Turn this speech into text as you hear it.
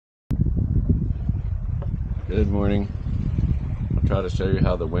Good morning. I'll try to show you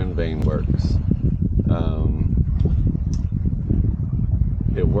how the wind vane works.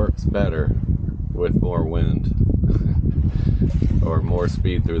 It works better with more wind or more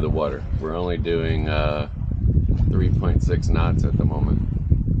speed through the water. We're only doing 3.6 knots at the moment.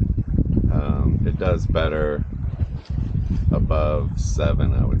 It does better above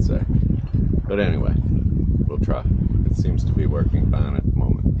 7, I would say. But anyway, we'll try. It seems to be working fine at the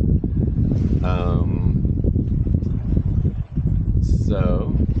moment.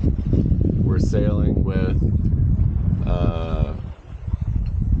 So we're sailing with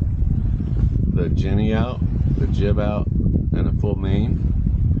the Jenny out, the jib out, and a full main,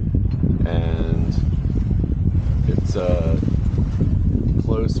 and it's a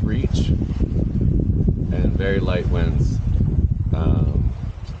close reach and very light winds,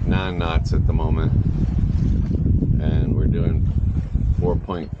 9 knots at the moment, and we're doing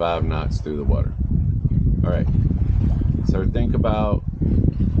 4.5 knots through the water. All right, so think about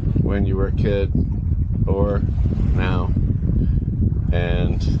when you were a kid or now,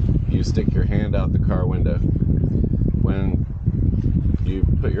 and you stick your hand out the car window. When you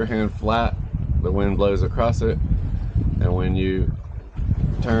put your hand flat, the wind blows across it, and when you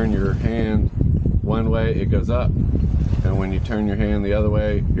turn your hand one way, it goes up, and when you turn your hand the other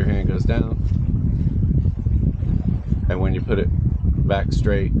way, your hand goes down, and when you put it back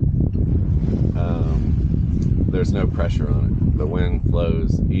straight, there's no pressure on it. The wind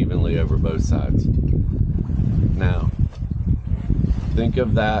flows evenly over both sides. Now, think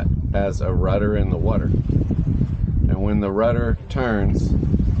of that as a rudder in the water. And when the rudder turns,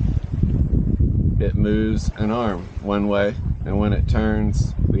 it moves an arm one way, and when it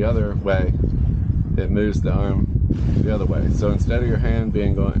turns the other way, it moves the arm the other way. So instead of your hand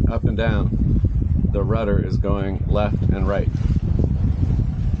being going up and down, the rudder is going left and right.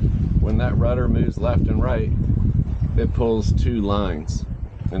 When that rudder moves left and right, it pulls 2 lines,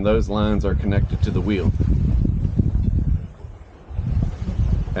 and those lines are connected to the wheel,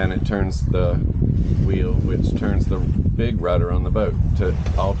 and it turns the wheel, which turns the big rudder on the boat to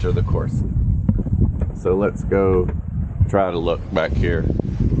alter the course. So let's go try to look back here.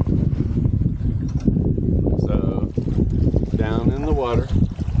 So down in the water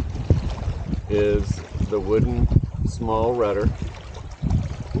is the wooden small rudder,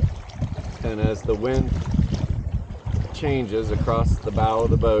 and as the wind changes across the bow of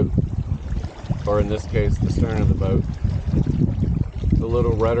the boat, or in this case the stern of the boat, the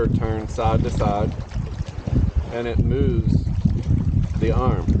little rudder turns side to side, and it moves the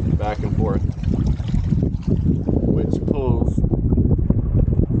arm back and forth, which pulls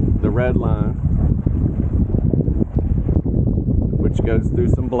the red line, which goes through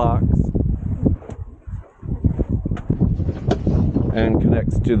some blocks and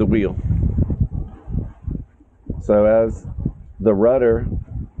connects to the wheel. So as the rudder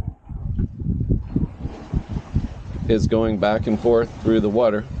is going back and forth through the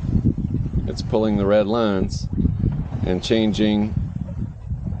water, it's pulling the red lines and changing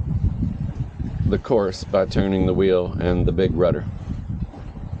the course by turning the wheel and the big rudder.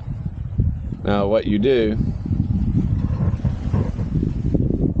 Now what you do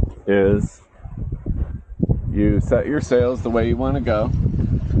is you set your sails the way you want to go,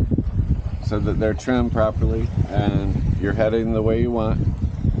 so that they're trimmed properly and you're heading the way you want,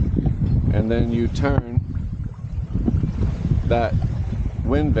 and then you turn that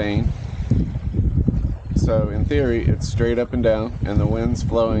wind vane so in theory it's straight up and down and the wind's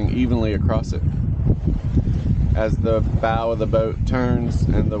flowing evenly across it. As the bow of the boat turns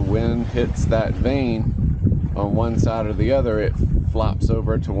and the wind hits that vane on one side or the other, it flops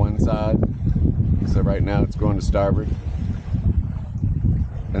over to one side. So right now it's going to starboard,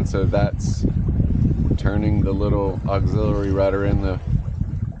 and so that's turning the little auxiliary rudder in the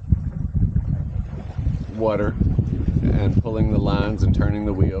water and pulling the lines and turning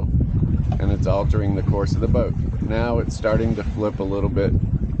the wheel, and it's altering the course of the boat. Now it's starting to flip a little bit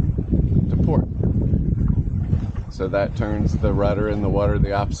to port, so that turns the rudder in the water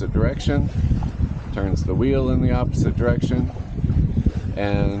the opposite direction, turns the wheel in the opposite direction,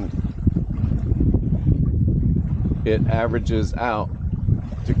 and it averages out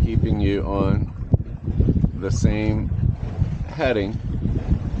to keeping you on the same heading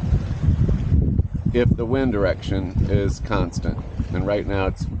if the wind direction is constant, and right now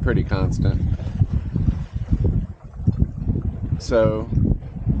it's pretty constant. So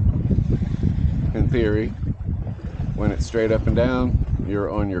in theory, when it's straight up and down,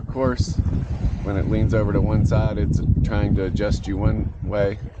 you're on your course. When it leans over to one side, it's trying to adjust you one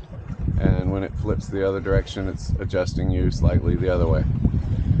way, and when it flips the other direction, it's adjusting you slightly the other way.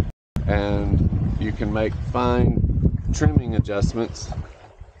 And you can make fine trimming adjustments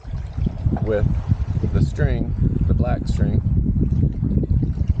with the string, the black string,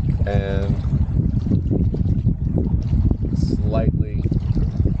 and slightly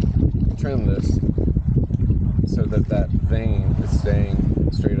trim this so that that vane is staying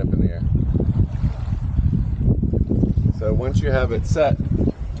straight up in the air. So once you have it set,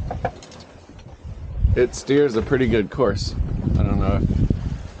 it steers a pretty good course. I don't know if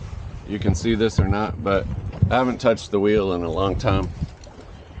you can see this or not, but I haven't touched the wheel in a long time.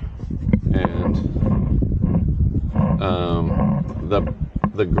 And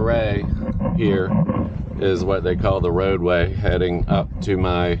the gray here is what they call the roadway heading up to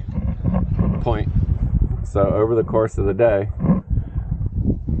my point. So over the course of the day,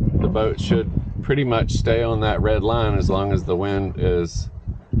 the boat should pretty much stay on that red line as long as the wind is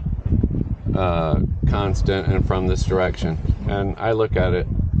constant and from this direction. And I look at it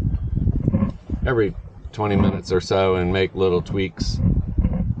every 20 minutes or so and make little tweaks,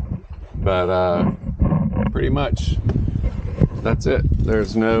 but pretty much that's it.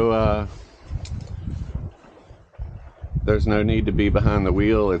 There's no need to be behind the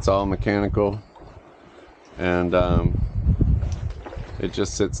wheel. It's all mechanical, and it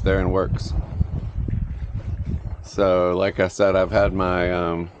just sits there and works. So like I said, I've had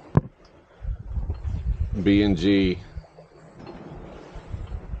my B&G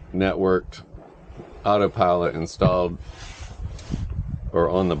networked autopilot installed, or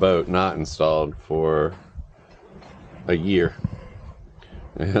on the boat, not installed, for a year,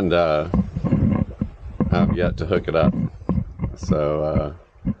 and I've yet to hook it up. So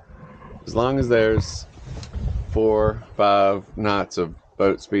as long as there's 4-5 knots of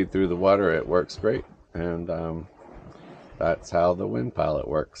boat speed through the water, it works great. And that's how the WindPilot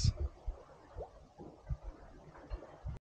works.